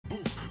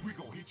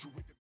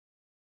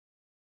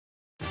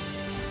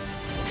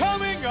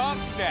Up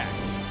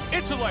next,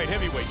 it's a light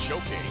heavyweight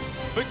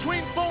showcase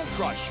between Bone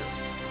Crusher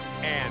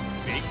and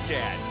Big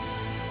Daddy.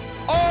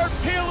 Our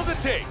tale of the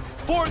tape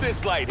for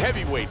this light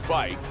heavyweight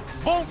fight.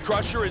 Bone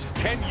Crusher is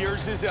 10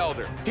 years his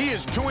elder. He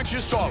is 2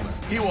 inches taller.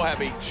 He will have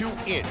a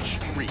 2-inch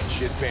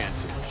reach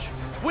advantage.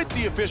 With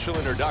the official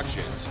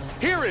introductions,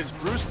 here is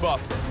Bruce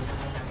Buffer.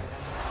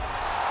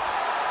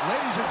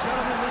 Ladies and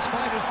gentlemen, this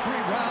fight is 3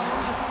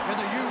 rounds in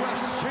the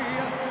UFC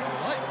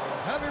light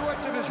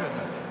heavyweight division.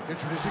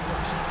 Introducing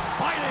first,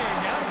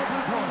 fighting out of the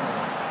blue corner.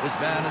 This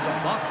man is a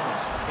boxer,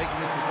 making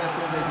his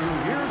professional debut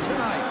here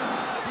tonight.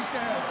 He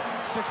stands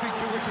 6 feet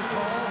 2 inches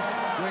tall,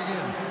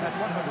 weighing in at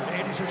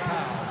 186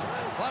 pounds.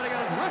 Fighting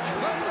out of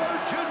Richmond,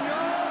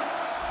 Virginia,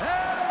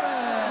 Harris.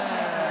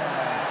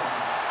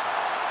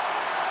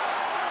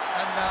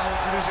 And now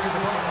introducing his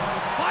opponent,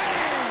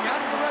 fighting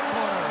out of the red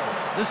corner.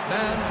 This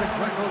man is a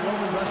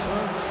Greco-Roman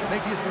wrestler,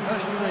 making his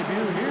professional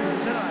debut here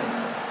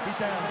tonight. He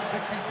stands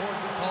 6 feet 4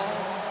 inches tall,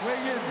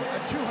 weighing in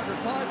at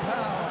 205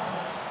 pounds.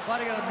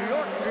 Fighting out of New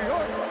York,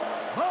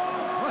 Bone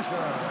Crusher.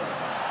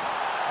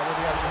 And when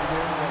the action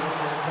begins, I'm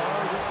in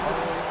charge,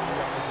 Mario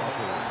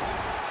Yamasaki.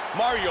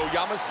 Mario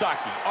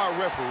Yamasaki, our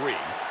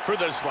referee for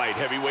this light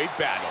heavyweight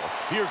battle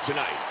here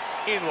tonight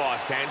in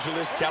Los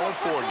Angeles,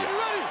 California.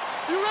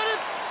 You ready?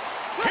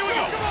 Here we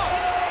go.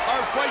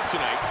 Our fight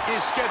tonight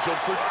is scheduled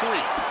for 3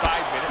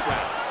 5-minute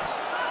rounds.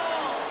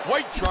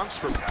 White trunks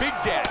for Big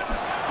Daddy.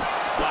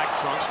 Black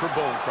trunks for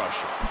Bone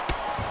Crusher.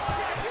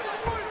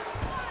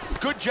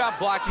 Good job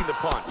blocking the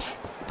punch.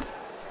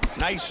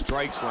 Nice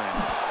strikes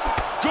landed.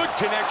 Good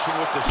connection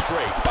with the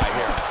straight by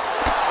Harris.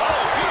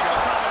 Oh,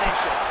 beautiful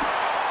combination.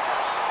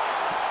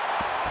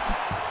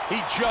 He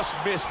just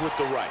missed with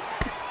the right.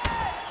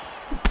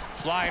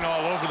 Flying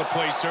all over the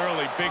place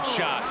early. Big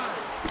shot.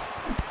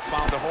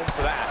 Found a home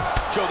for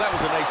that. Joe, that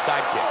was a nice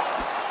side kick.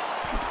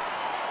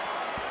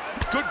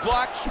 Good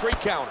block, straight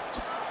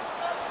counters.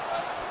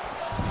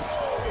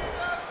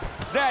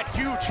 That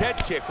huge head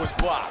kick was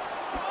blocked.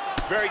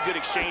 Very good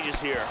exchanges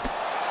here.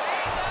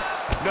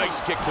 Nice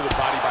kick to the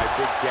body by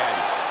Big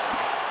Daddy.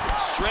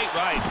 Straight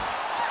right.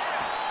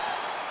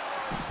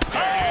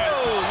 There it is.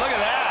 Oh, look at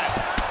that.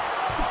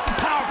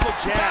 Powerful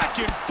jab. Back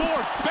and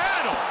forth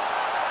battle.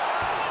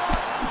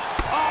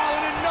 Oh,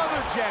 and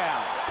another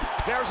jab.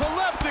 There's a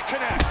left that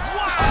connects.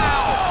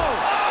 Wow.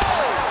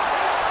 Oh.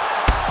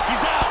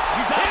 He's out.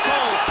 He's out It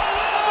cold. is all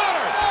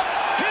over.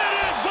 It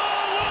is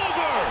all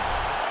over.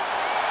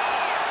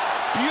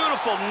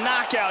 Beautiful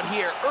knockout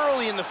here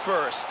early in the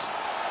first.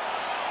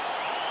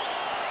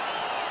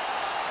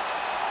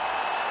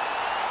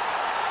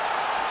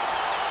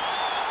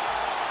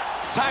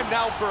 Time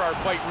now for our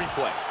fight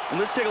replay. And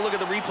let's take a look at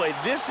the replay.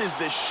 This is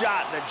the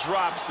shot that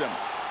drops him.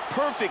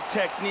 Perfect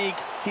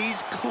technique.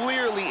 He's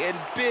clearly in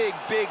big,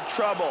 big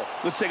trouble.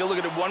 Let's take a look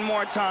at it one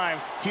more time.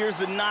 Here's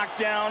the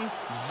knockdown.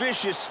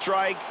 Vicious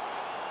strike.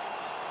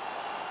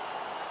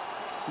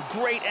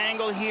 Great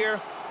angle here.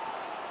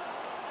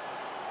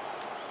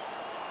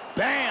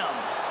 Bam!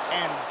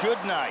 And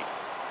good night.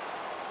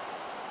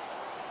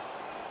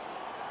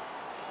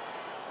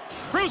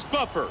 Bruce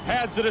Buffer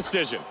has the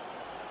decision.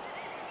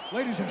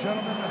 Ladies and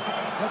gentlemen,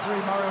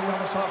 referee Mario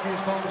Yamasaki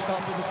has called a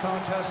stop to this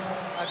contest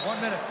at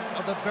 1 minute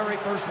of the very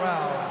first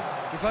round.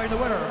 Declaring the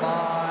winner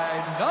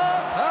by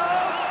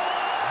knockout,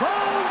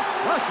 Bone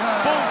Crusher.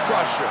 Bone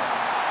Crusher,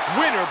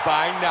 winner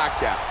by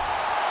knockout.